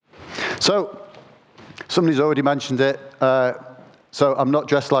So, somebody's already mentioned it. So I'm not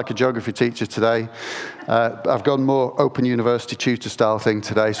dressed like a geography teacher today. I've gone more Open University tutor style thing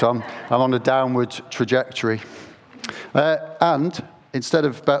today, so I'm on a downward trajectory. And instead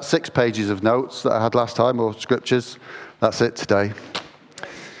of about 6 pages of notes that I had last time, or scriptures, that's it today.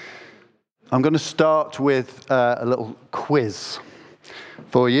 I'm going to start with a little quiz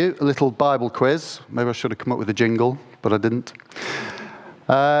for you, a little Bible quiz. Maybe I should have come up with a jingle, but I didn't.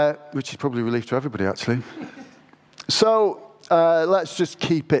 Which is probably a relief to everybody, actually. So let's just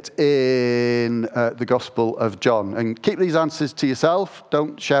keep it in the Gospel of John. And keep these answers to yourself.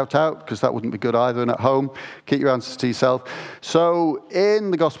 Don't shout out, because that wouldn't be good either. And at home, keep your answers to yourself. So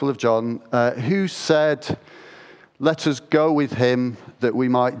in the Gospel of John, who said, "Let us go with him that we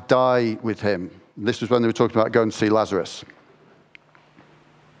might die with him"? This was when they were talking about going to see Lazarus.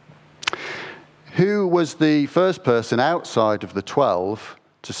 Who was the first person outside of the 12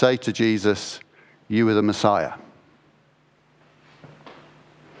 to say to Jesus, "You are the Messiah"?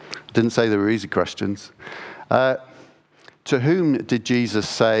 Didn't say they were easy questions. To whom did Jesus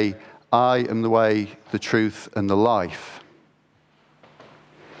say, "I am the way, the truth, and the life"?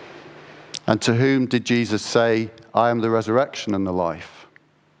 And to whom did Jesus say, "I am the resurrection and the life"?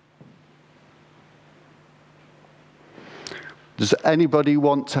 Does anybody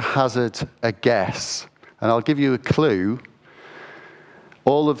want to hazard a guess? And I'll give you a clue.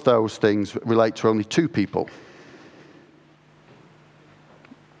 All of those things relate to only 2 people.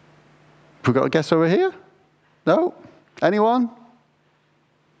 Have we got a guess over here? No? Anyone?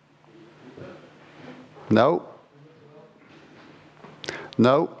 No?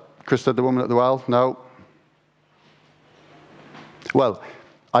 No? Chris said the woman at the well? No? Well,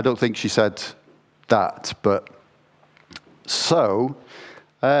 I don't think she said that, but so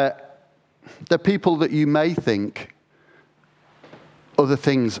they're people that you may think other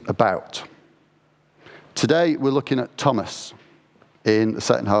things about. Today we're looking at Thomas in the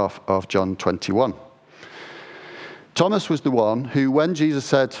second half of John 21. Thomas was the one who, when Jesus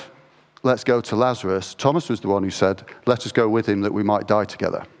said, "Let's go to Lazarus," Thomas was the one who said, "Let us go with him that we might die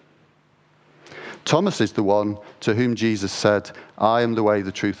together." Thomas is the one to whom Jesus said, "I am the way,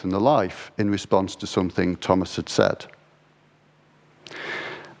 the truth, and the life," in response to something Thomas had said.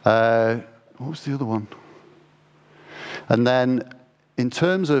 What was the other one? And then, in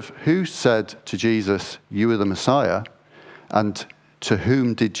terms of who said to Jesus, "You are the Messiah," and to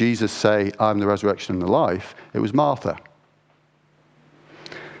whom did Jesus say, "I'm the resurrection and the life," it was Martha.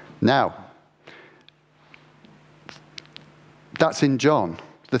 Now, that's in John.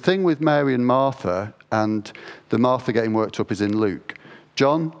 The thing with Mary and Martha, and the Martha getting worked up, is in Luke.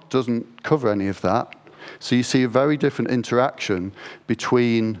 John doesn't cover any of that. So you see a very different interaction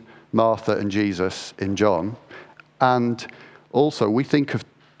between Martha and Jesus in John. And also, we think of,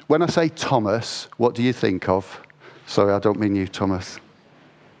 when I say Thomas, what do you think of? Sorry, I don't mean you, Thomas.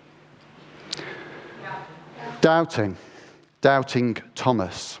 Doubting. Doubting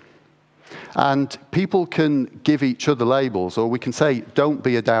Thomas. And people can give each other labels, or we can say, "Don't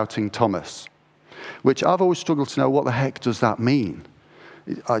be a doubting Thomas," which I've always struggled to know, what the heck does that mean?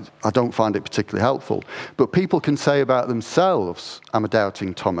 I don't find it particularly helpful. But people can say about themselves, "I'm a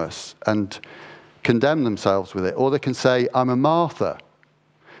doubting Thomas," and condemn themselves with it. Or they can say, "I'm a Martha,"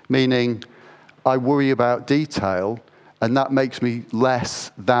 meaning I worry about detail, and that makes me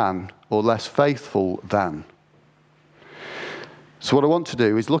less than or less faithful than. So what I want to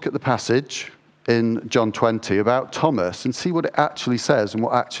do is look at the passage in John 20 about Thomas and see what it actually says and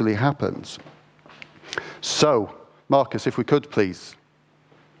what actually happens. So, Marcus, if we could, please.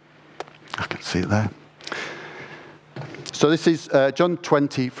 I can see it there. So this is John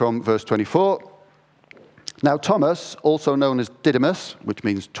 20 from verse 24. "Now Thomas, also known as Didymus," which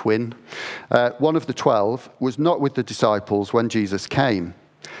means twin, one of the 12, was not with the disciples when Jesus came.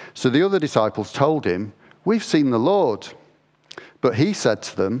 So the other disciples told him, "We've seen the Lord." But he said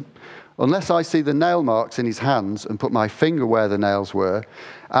to them, "Unless I see the nail marks in his hands and put my finger where the nails were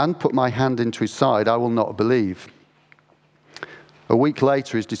and put my hand into his side, I will not believe." A week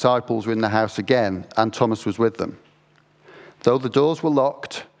later, his disciples were in the house again, and Thomas was with them. Though the doors were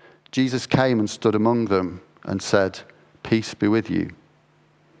locked, Jesus came and stood among them and said, "Peace be with you."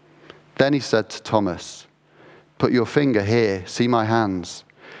 Then he said to Thomas, "Put your finger here, see my hands.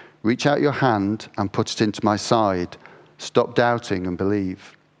 Reach out your hand and put it into my side. Stop doubting and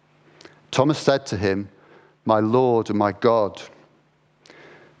believe." Thomas said to him, "My Lord and my God."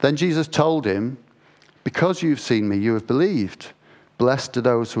 Then Jesus told him, "Because you've seen me, you have believed. Blessed are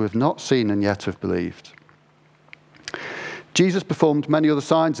those who have not seen and yet have believed." Jesus performed many other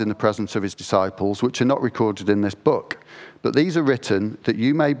signs in the presence of his disciples, which are not recorded in this book. But these are written that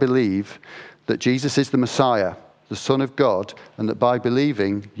you may believe that Jesus is the Messiah, the Son of God, and that by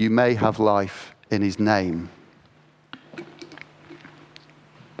believing you may have life in his name.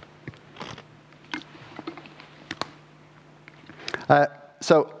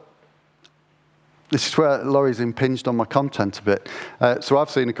 So this is where Laurie's impinged on my content a bit. So I've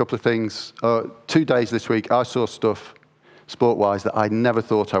seen a couple of things. 2 days this week, I saw stuff sport-wise that I never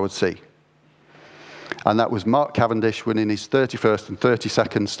thought I would see. And that was Mark Cavendish winning his 31st and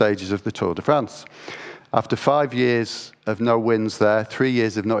 32nd stages of the Tour de France. After 5 years of no wins there, 3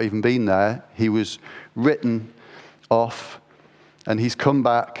 years of not even been there, he was written off, and he's come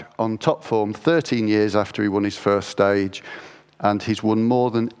back on top form 13 years after he won his first stage, and he's won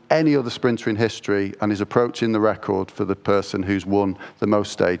more than any other sprinter in history and is approaching the record for the person who's won the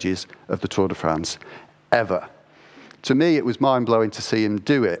most stages of the Tour de France ever. To me, it was mind-blowing to see him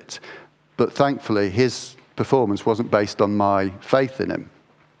do it, but thankfully his performance wasn't based on my faith in him.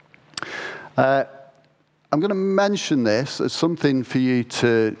 I'm going to mention this as something for you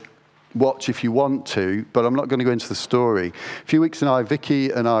to watch if you want to, but I'm not going to go into the story. A few weeks ago,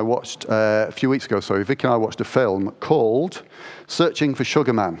 Vicky and I watched a film called Searching for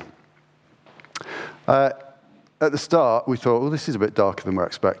Sugar Man. At the start, we thought, well, this is a bit darker than we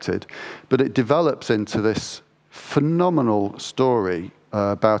expected, but it develops into this phenomenal story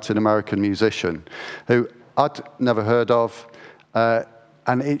about an American musician who I'd never heard of,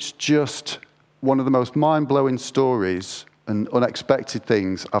 and it's just one of the most mind-blowing stories and unexpected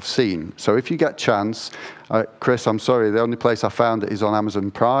things I've seen. So if you get a chance, Chris, I'm sorry, the only place I found it is on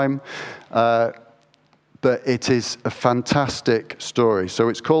Amazon Prime, but it is a fantastic story. So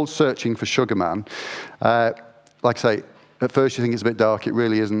it's called Searching for Sugar Man. Like I say, at first you think it's a bit dark, it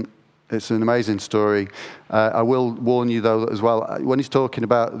really isn't. It's an amazing story. I will warn you, though, as well, when he's talking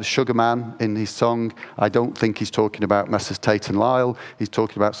about the Sugar Man in his song, I don't think he's talking about Messrs. Tate and Lyle. He's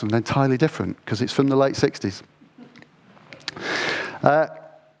talking about something entirely different, because it's from the late 60s.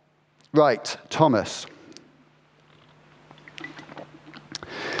 Right, Thomas.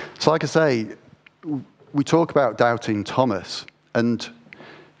 So like I say, we talk about doubting Thomas, and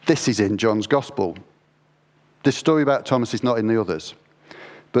this is in John's Gospel. This story about Thomas is not in the others,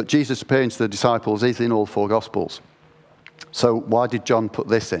 but Jesus appearing to the disciples is in all 4 Gospels. So why did John put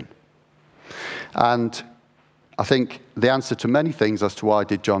this in? And I think the answer to many things as to why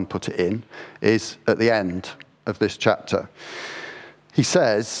did John put it in is at the end of this chapter. He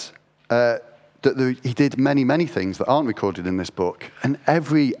says that he did many, many things that aren't recorded in this book. And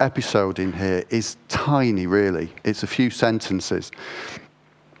every episode in here is tiny, really. It's a few sentences.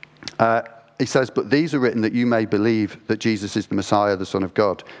 He says, but these are written that you may believe that Jesus is the Messiah, the Son of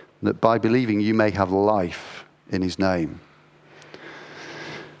God, and that by believing you may have life in his name.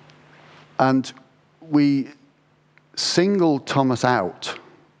 And we single Thomas out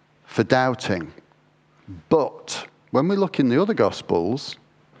for doubting. But when we look in the other Gospels,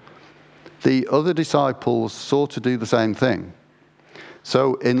 the other disciples sort of do the same thing.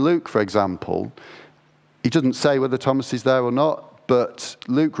 So in Luke, for example, he doesn't say whether Thomas is there or not, but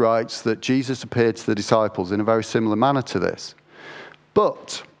Luke writes that Jesus appeared to the disciples in a very similar manner to this.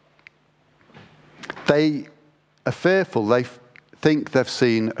 But they are fearful. They think they've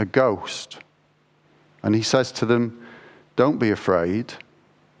seen a ghost. And he says to them, don't be afraid.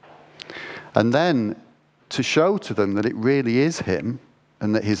 And then to show to them that it really is him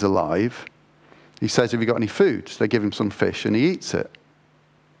and that he's alive, he says, have you got any food? So they give him some fish and he eats it.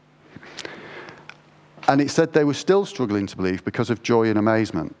 And it said they were still struggling to believe because of joy and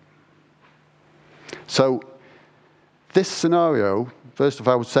amazement. So this scenario, first of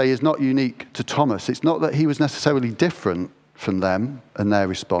all, I would say, is not unique to Thomas. It's not that he was necessarily different from them and their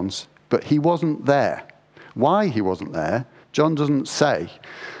response, but he wasn't there. Why he wasn't there, John doesn't say.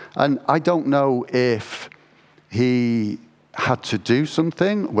 And I don't know if he had to do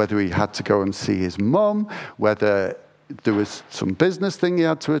something, whether he had to go and see his mum, whether there was some business thing he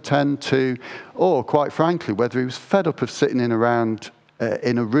had to attend to, or quite frankly, whether he was fed up of sitting in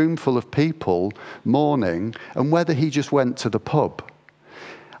a room full of people mourning, and whether he just went to the pub.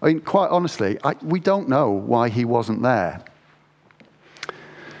 I mean, quite honestly, we don't know why he wasn't there.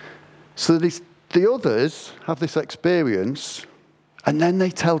 So the others have this experience, and then they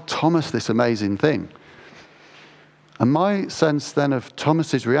tell Thomas this amazing thing. And my sense then of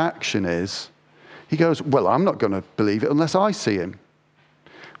Thomas's reaction is, he goes, well, I'm not going to believe it unless I see him.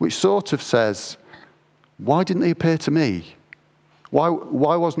 Which sort of says, why didn't he appear to me? Why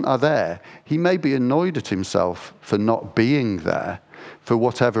wasn't I there? He may be annoyed at himself for not being there for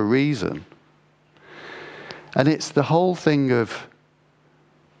whatever reason. And it's the whole thing of,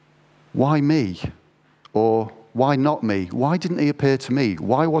 why me? Or why not me? Why didn't he appear to me?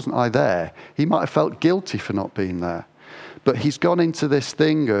 Why wasn't I there? He might have felt guilty for not being there. But he's gone into this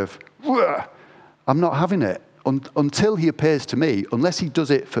thing of, I'm not having it. Until he appears to me, unless he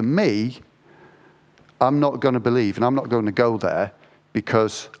does it for me, I'm not going to believe, and I'm not going to go there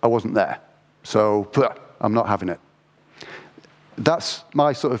because I wasn't there. So I'm not having it. That's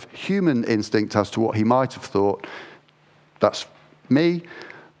my sort of human instinct as to what he might have thought. That's me.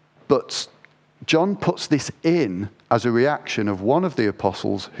 But John puts this in as a reaction of one of the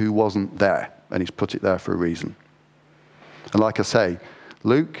apostles who wasn't there, and he's put it there for a reason. And like I say,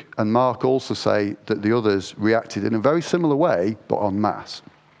 Luke and Mark also say that the others reacted in a very similar way, but en masse.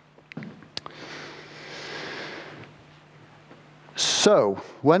 So,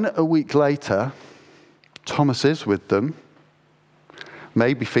 when a week later, Thomas is with them,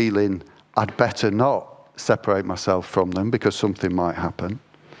 maybe feeling, I'd better not separate myself from them because something might happen,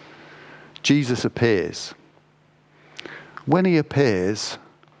 Jesus appears. When he appears,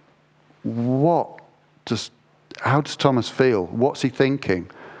 how does Thomas feel? What's he thinking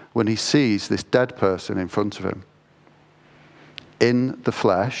when he sees this dead person in front of him? In the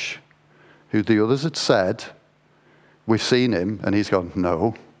flesh, who the others had said, we've seen him, and he's gone,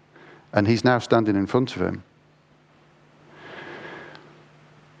 no. And he's now standing in front of him.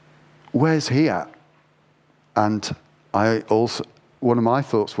 Where's he at? And one of my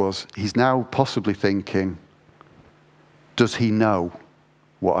thoughts was, he's now possibly thinking, does he know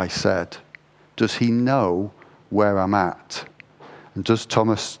what I said? Does he know where I'm at? And does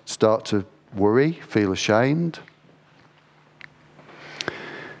Thomas start to worry, feel ashamed?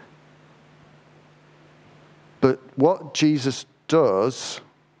 But what Jesus does,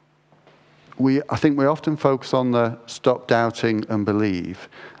 I think we often focus on the stop doubting and believe,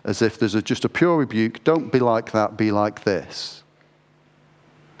 as if there's just a pure rebuke, don't be like that, be like this.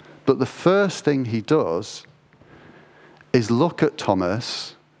 But the first thing he does is look at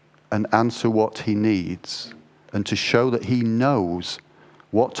Thomas and answer what he needs, and to show that he knows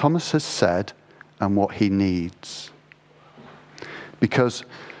what Thomas has said and what he needs. Because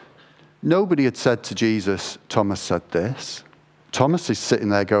nobody had said to Jesus, Thomas said this. Thomas is sitting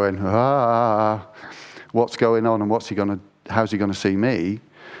there going, what's going on, and how's he going to see me?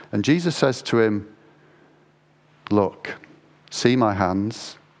 And Jesus says to him, look, see my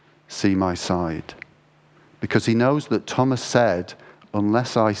hands, see my side. Because he knows that Thomas said,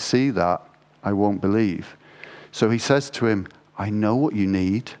 unless I see that, I won't believe. So he says to him, I know what you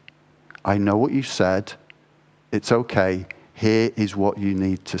need. I know what you said. It's okay. Here is what you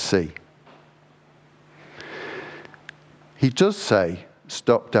need to see. He does say,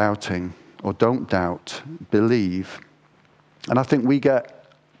 stop doubting, or don't doubt, believe. And I think we get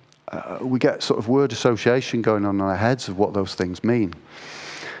sort of word association going on in our heads of what those things mean.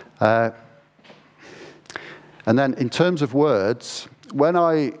 And then in terms of words, when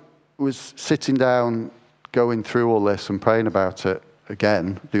I was sitting down going through all this and praying about it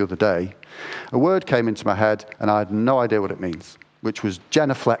again the other day, a word came into my head and I had no idea what it means, which was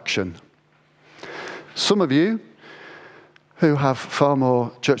genuflection. Some of you who have far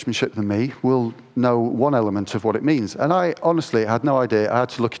more churchmanship than me will know one element of what it means. And I honestly had no idea. I had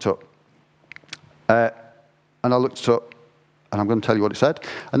to look it up. And I looked it up, and I'm going to tell you what it said.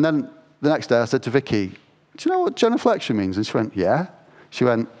 And then the next day I said to Vicky, do you know what genuflection means? And she went, yeah. She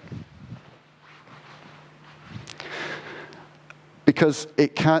went, because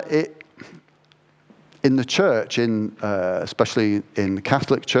in the church, especially in the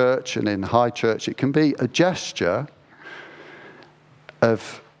Catholic Church and in High Church, it can be a gesture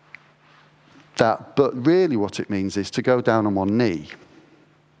of that, but really what it means is to go down on one knee.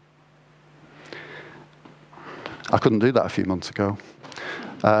 I couldn't do that a few months ago.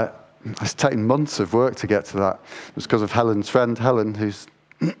 It's taken months of work to get to that. It was because of Helen's friend, Helen, who's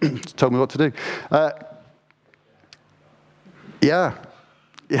told me what to do. Yeah.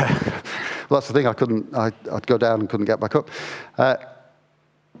 Well, that's the thing. I'd go down and couldn't get back up.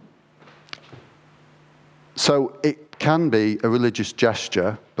 So it can be a religious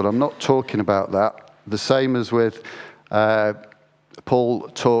gesture, but I'm not talking about that. The same as with Paul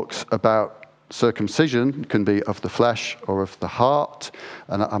talks about circumcision, can be of the flesh or of the heart.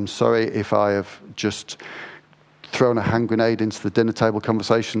 And I'm sorry if I have just thrown a hand grenade into the dinner table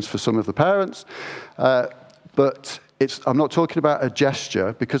conversations for some of the parents. But I'm not talking about a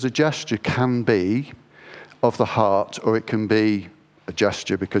gesture, because a gesture can be of the heart, or it can be a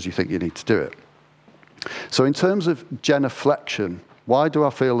gesture because you think you need to do it. So in terms of genuflection, why do I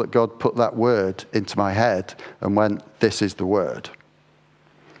feel that God put that word into my head and went, this is the word?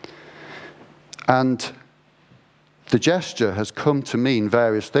 And The gesture has come to mean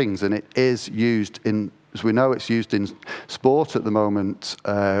various things, and it is used in, as we know, it's used in sport at the moment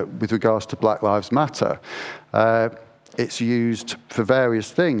with regards to Black Lives Matter. It's used for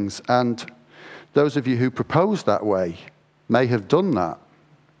various things, and those of you who propose that way may have done that.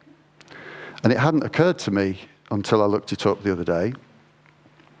 And it hadn't occurred to me until I looked it up the other day.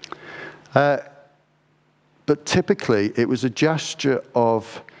 But typically, it was a gesture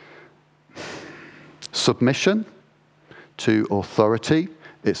of submission to authority.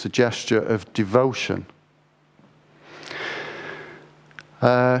 It's a gesture of devotion.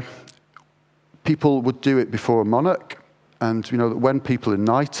 People would do it before a monarch, and you know that when people are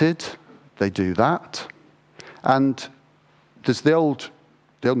knighted, they do that. And there's the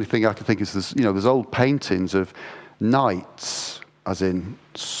only thing I can think is there's old paintings of knights, as in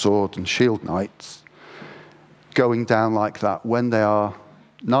sword and shield knights, going down like that when they are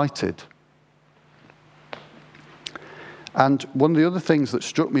knighted. And one of the other things that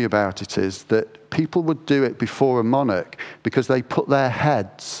struck me about it is that people would do it before a monarch because they put their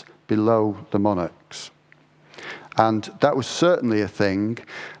heads below the monarchs. And that was certainly a thing.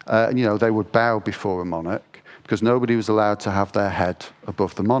 They would bow before a monarch because nobody was allowed to have their head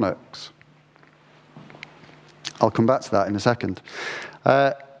above the monarchs. I'll come back to that in a second.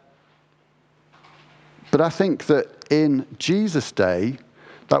 But I think that in Jesus' day,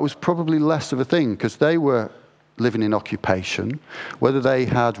 that was probably less of a thing because they were living in occupation. Whether they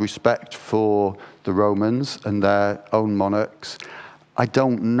had respect for the Romans and their own monarchs, I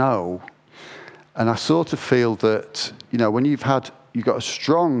don't know. And I sort of feel that, when you've got a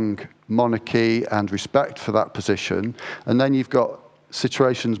strong monarchy and respect for that position, and then you've got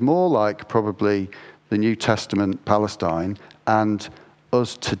situations more like probably the New Testament Palestine and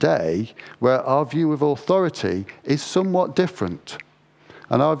us today, where our view of authority is somewhat different.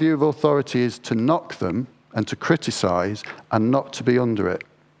 And our view of authority is to knock them and to criticize and not to be under it.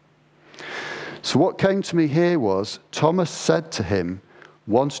 So what came to me here was Thomas said to him,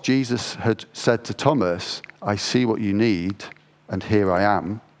 once Jesus had said to Thomas, I see what you need, and here I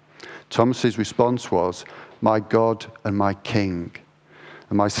am, Thomas's response was, my God and my King.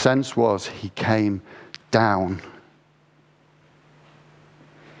 And my sense was he came down.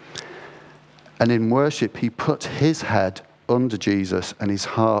 And in worship, he put his head under Jesus and his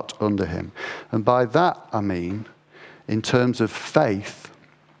heart under him. And by that, I mean, in terms of faith,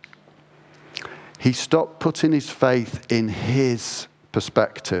 he stopped putting his faith in his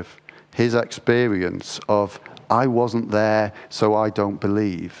perspective, his experience of, I wasn't there, so I don't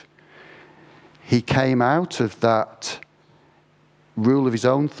believe. He came out of that rule of his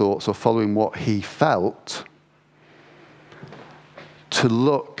own thoughts or following what he felt to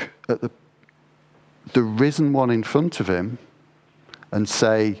look at the risen one in front of him and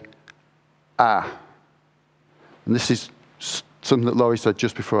say, and this is something that Laurie said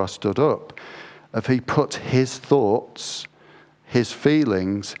just before I stood up, if he put his thoughts, his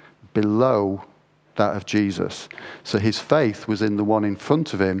feelings below that of Jesus. So his faith was in the one in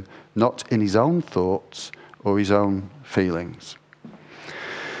front of him, not in his own thoughts or his own feelings.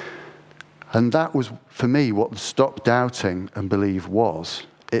 And that was, for me, what the stop doubting and believe was.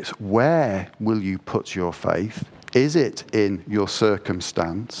 It's where will you put your faith? Is it in your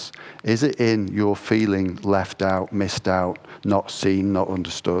circumstance? Is it in your feeling left out, missed out, not seen, not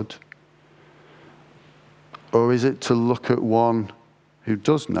understood? Or is it to look at one who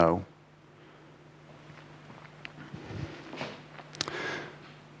does know?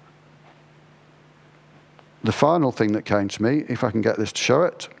 The final thing that came to me, if I can get this to show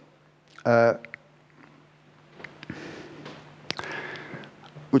it,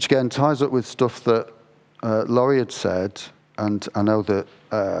 which again ties up with stuff that Laurie had said, and I know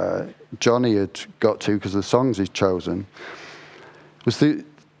that Johnny had got to because of the songs he's chosen, was the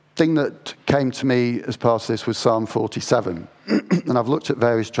thing that came to me as part of this was Psalm 47. And I've looked at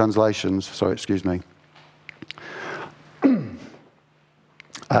various translations. Sorry, excuse me.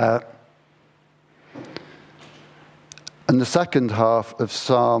 And the second half of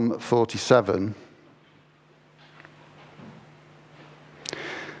Psalm 47,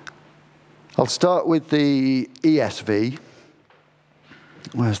 I'll start with the ESV.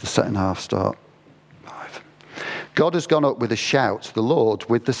 Where's the second half start? 5. God has gone up with a shout, the Lord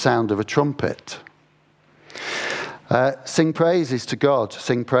with the sound of a trumpet. Sing praises to God,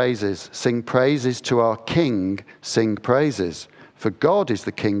 sing praises to our King, sing praises. For God is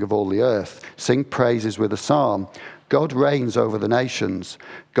the King of all the earth, sing praises with a psalm. God reigns over the nations,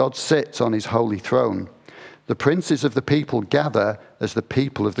 God sits on his holy throne. The princes of the people gather as the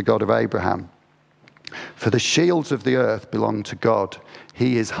people of the God of Abraham. For the shields of the earth belong to God,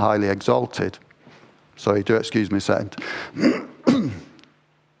 he is highly exalted. Sorry, do excuse me a second.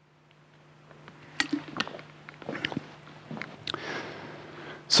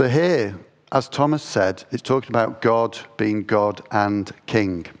 So here, as Thomas said, it's talking about God being God and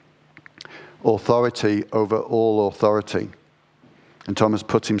King. Authority over all authority. And Thomas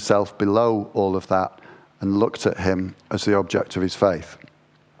put himself below all of that and looked at him as the object of his faith.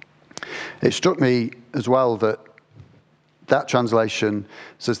 It struck me as well that that translation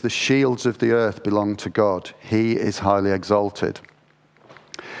says the shields of the earth belong to God. He is highly exalted.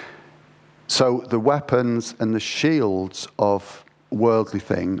 So the weapons and the shields of worldly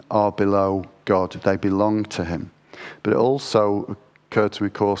thing are below God. They belong to him. But it also occurred to me,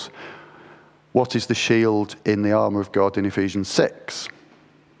 of course, what is the shield in the armour of God in Ephesians 6?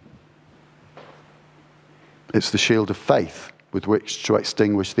 It's the shield of faith with which to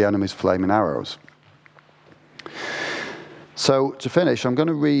extinguish the enemy's flaming arrows. So to finish, I'm going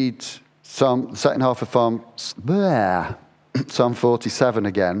to read the second half of Psalm 47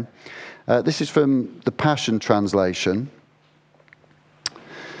 again. This is from the Passion Translation.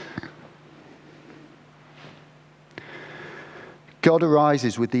 God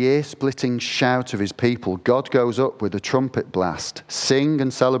arises with the ear-splitting shout of his people. God goes up with a trumpet blast. Sing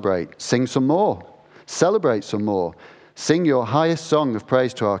and celebrate. Sing some more. Celebrate some more. Sing your highest song of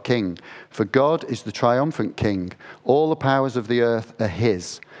praise to our King. For God is the triumphant King. All the powers of the earth are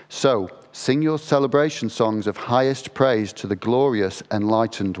his. So sing your celebration songs of highest praise to the glorious,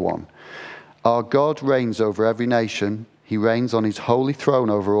 enlightened one. Our God reigns over every nation. He reigns on his holy throne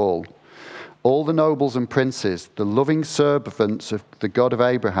over all. All the nobles and princes, the loving servants of the God of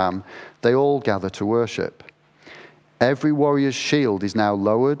Abraham, they all gather to worship. Every warrior's shield is now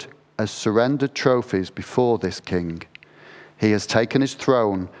lowered as surrendered trophies before this king. He has taken his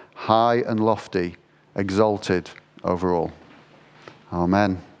throne high and lofty, exalted over all.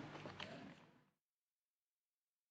 Amen.